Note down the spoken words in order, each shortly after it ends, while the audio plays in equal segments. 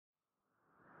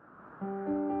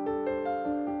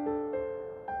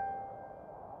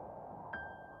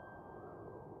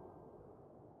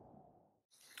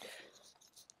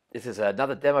This is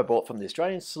another demo brought from the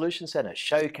Australian Solution Centre,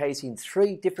 showcasing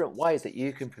 3 different ways that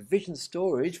you can provision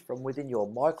storage from within your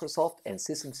Microsoft and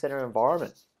System Center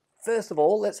environment. First of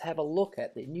all, let's have a look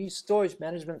at the new storage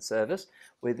management service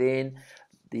within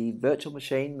the Virtual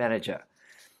Machine Manager.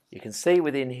 You can see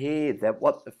within here that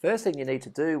what the first thing you need to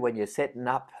do when you're setting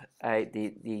up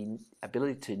the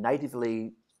ability to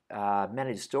natively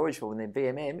manage storage from within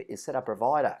VMM is set up a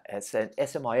provider. It's an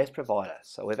SMI-S provider.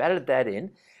 So we've added that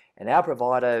in, and our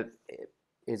provider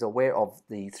is aware of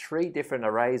the 3 different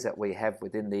arrays that we have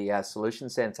within the Solution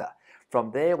Center.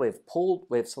 From there,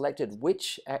 we've selected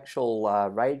which actual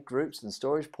RAID groups and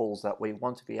storage pools that we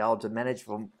want to be able to manage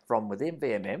from within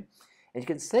VMM. And you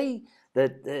can see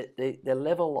the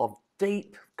level of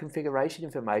deep configuration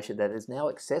information that is now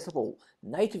accessible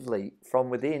natively from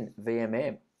within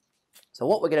VMM. So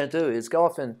what we're going to do is go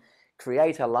off and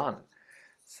create a LUN.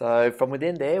 So from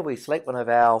within there, we select one of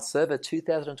our Server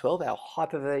 2012, our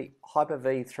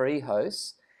Hyper-V 3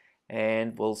 hosts,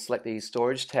 and we'll select the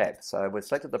storage tab. So we've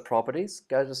selected the properties,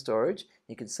 go to storage.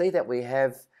 You can see that we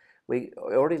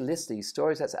already list the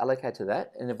storage that's allocated to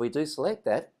that, and if we do select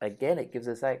that, again, it gives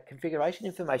us that configuration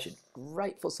information.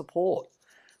 Great for support.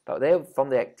 But there, from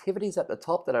the activities at the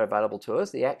top that are available to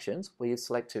us, the actions, we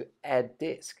select to add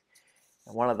disk.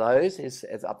 And one of those is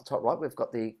up the top right, we've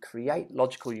got the create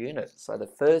logical unit. So the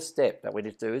first step that we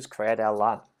need to do is create our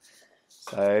LUN.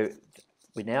 So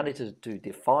we now need to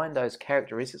define those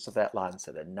characteristics of that LUN.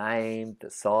 So the name, the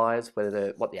size,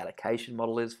 what the allocation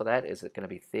model is for that. Is it going to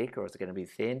be thick or is it going to be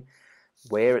thin?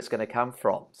 Where it's going to come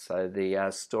from. So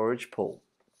the storage pool.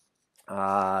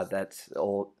 And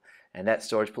that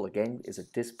storage pool again is a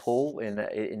disk pool in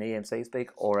EMC speak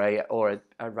or a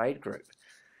RAID group.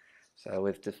 So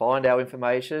we've defined our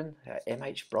information,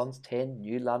 MH Bronze 10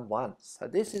 new LUN 1. So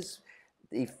this is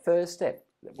the first step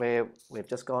where we've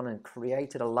just gone and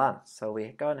created a LUN. So we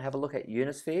go and have a look at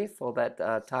Unisphere for that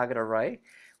target array.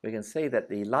 We can see that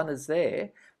the LUN is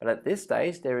there, but at this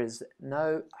stage there is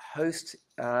no host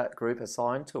group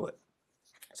assigned to it.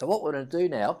 So what we're going to do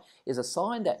now is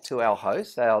assign that to our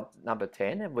host, our number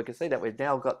 10, and we can see that we've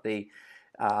now got the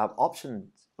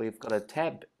option. We've got a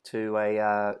tab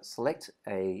to select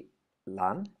a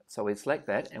LUN. So we select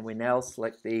that, and we now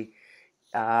select the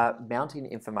mounting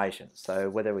information. So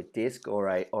whether a disk or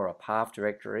a path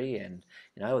directory, and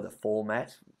the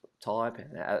format type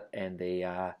and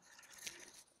the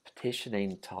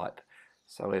partitioning type.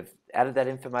 So we've added that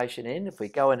information in. If we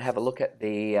go and have a look at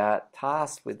the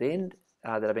tasks within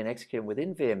that have been executed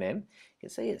within VMM, you can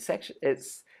see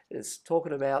it's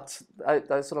talking about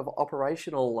those sort of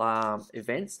operational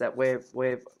events that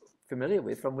we're familiar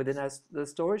with from within the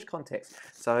storage context.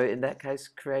 So in that case,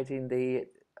 creating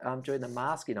doing the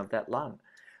masking of that LUN,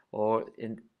 or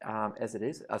as it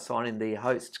is, assigning the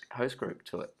host group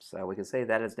to it. So we can see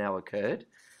that has now occurred.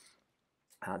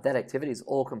 That activity is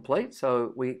all complete.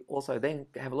 So we also then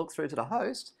have a look through to the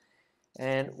host,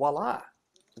 and voila,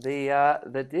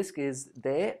 the disk is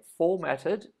there,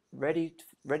 formatted, ready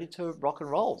to rock and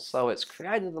roll. So it's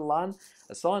created the LUN,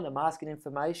 assigned the masking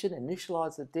information,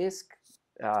 initialized the disk,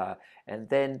 and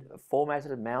then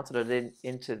formatted and mounted it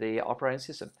into the operating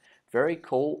system. Very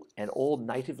cool, and all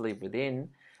natively within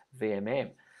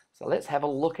VMM. So let's have a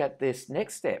look at this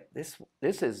next step. This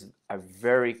is a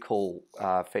very cool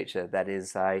feature that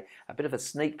is a bit of a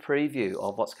sneak preview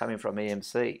of what's coming from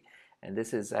EMC. And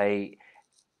this is a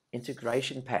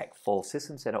integration pack for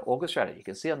System Center Orchestrator. You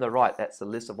can see on the right, that's the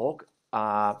list of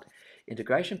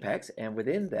integration packs, and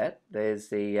within that there's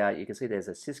the you can see there's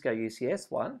a Cisco UCS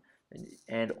one,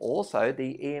 and also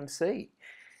the EMC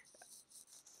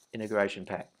integration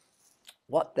pack.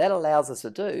 What that allows us to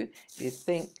do is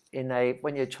think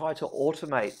when you try to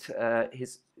automate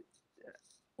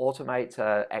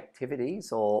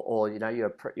activities or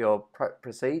your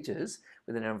procedures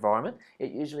within an environment,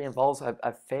 it usually involves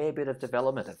a fair bit of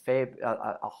development,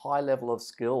 a high level of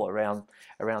skill around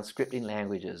scripting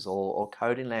languages or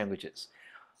coding languages.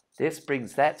 This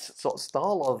brings that sort of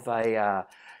style of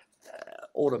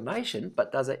automation,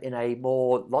 but does it in a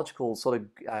more logical sort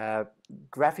of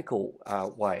graphical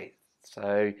way.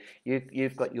 So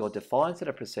you've got your defined set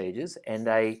of procedures, and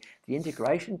the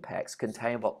integration packs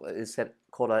contain what is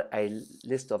called a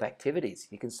list of activities.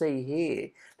 You can see here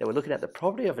that we're looking at the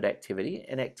property of an activity.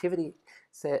 An activity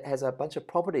has a bunch of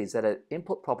properties that are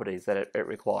input properties that it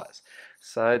requires.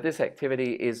 So this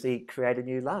activity is the create a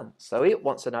new LUN. So it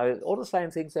wants to know all the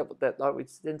same things that we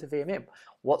send to VMM.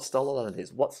 What style of LUN it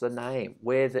is, what's the name,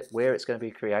 where it's going to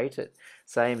be created.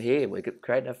 Same here, we're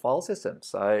creating a file system,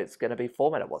 so it's going to be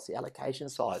formatted. What's the allocation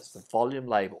size, the volume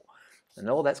label. And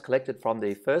all that's collected from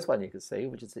the first one you can see,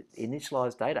 which is the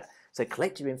initialized data. So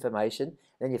collect your information,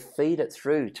 then you feed it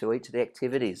through to each of the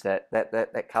activities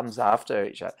that comes after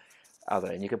each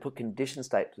other. And you can put condition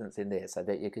statements in there so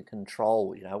that you can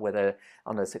control, whether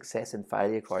on the success and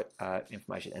failure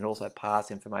information, and also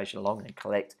pass information along and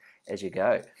collect as you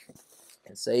go.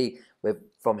 And see,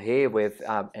 from here,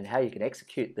 and how you can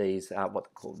execute these, what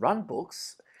are called run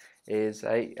books, is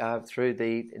through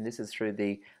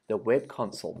the web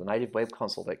console, the native web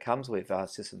console that comes with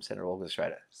System Center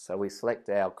Orchestrator. So we select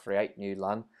our Create New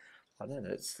LUN. I don't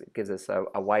know, it gives us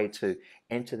a way to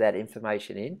enter that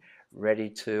information in, ready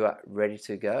to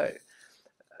go.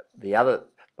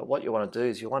 But what you want to do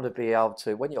is you want to be able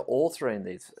to, when you're authoring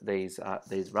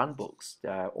these run books,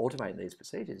 automating these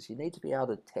procedures, you need to be able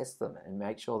to test them and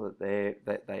make sure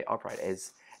that they operate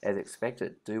as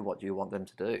expected, do what you want them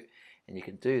to do. And you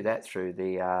can do that through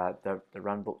the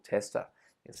runbook tester.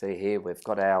 You can see here we've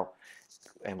got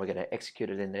and we're going to execute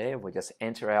it in there. We just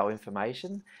enter our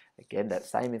information. Again, that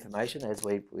same information as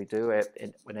we do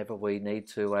whenever we need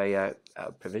to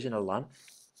provision a LUN.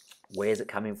 Where's it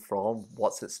coming from?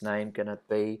 What's its name going to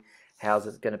be? How's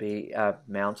it going to be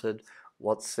mounted?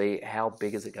 How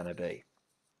big is it going to be?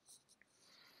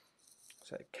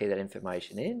 So key that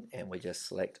information in, and we just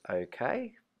select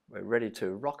OK. We're ready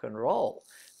to rock and roll.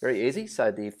 Very easy. So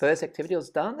the first activity was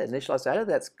done, initialize data,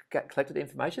 that's collected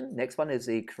information. Next one is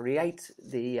the create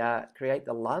the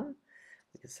LUN.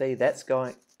 You can see that's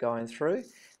going through.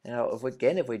 Now, if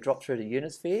we drop through the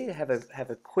Unisphere, have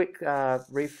a quick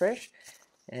refresh,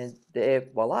 and there,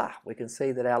 voila, we can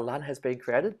see that our LUN has been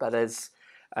created. But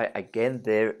again,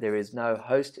 there is no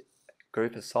host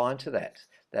group assigned to that.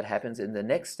 That happens in the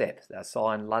next step,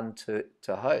 assign LUN to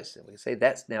host, and we can see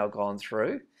that's now gone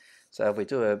through. So if we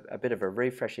do a bit of a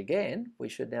refresh again, we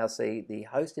should now see the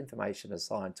host information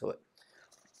assigned to it.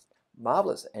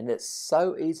 Marvelous, and it's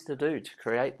so easy to do to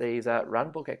create these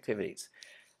runbook activities.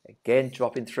 Again,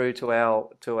 dropping through to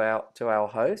our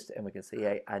host, and we can see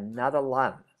another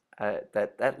LUN.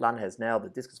 That LUN has now, the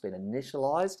disk has been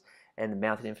initialized and the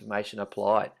mounted information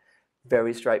applied.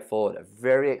 Very straightforward, a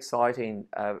very exciting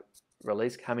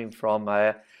release coming from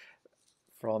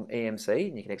EMC,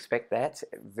 and you can expect that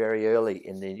very early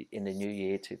in the new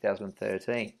year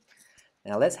 2013.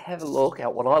 Now let's have a look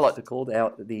at what I like to call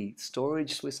the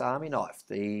storage Swiss Army knife,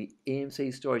 the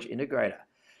EMC Storage Integrator,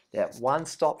 that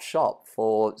one-stop shop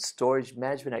for storage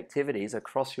management activities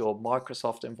across your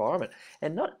Microsoft environment.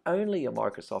 And not only your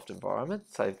Microsoft environment,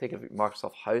 so think of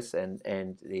Microsoft hosts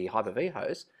and the Hyper-V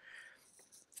host,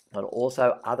 but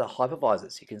also other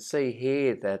hypervisors. You can see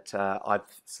here that I've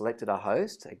selected a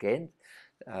host again.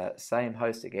 Same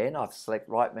host again. I've select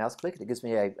right mouse click. It gives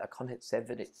me a content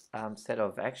set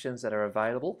of actions that are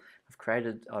available.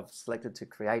 I've selected to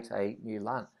create a new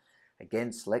LUN.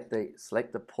 Again, select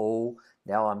the pool.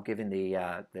 Now I'm giving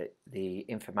the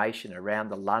information around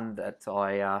the LUN that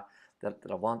I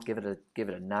want. Give it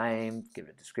a name. Give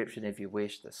it a description if you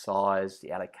wish. The size,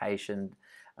 the allocation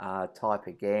type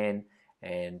again,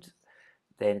 and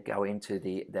then go into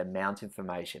the mount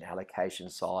information, allocation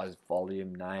size,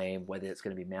 volume, name, whether it's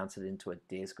going to be mounted into a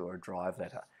disk or a drive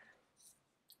letter.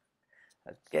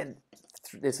 Again,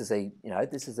 this is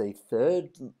a third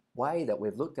way that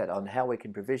we've looked at on how we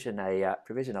can provision a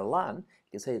LUN. You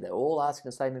can see they're all asking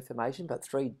the same information, but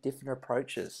three different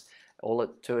approaches, all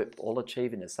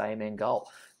achieving the same end goal.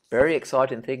 Very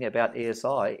exciting thing about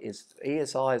ESI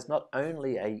is not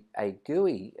only a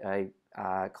GUI,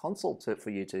 console for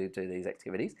you to do these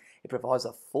activities. It provides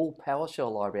a full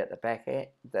PowerShell library at the back end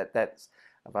that's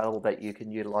available that you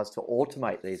can utilize to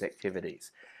automate these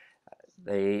activities.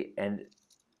 The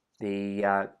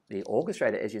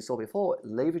Orchestrator, as you saw before,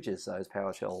 leverages those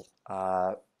PowerShell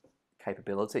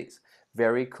capabilities.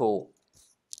 Very cool.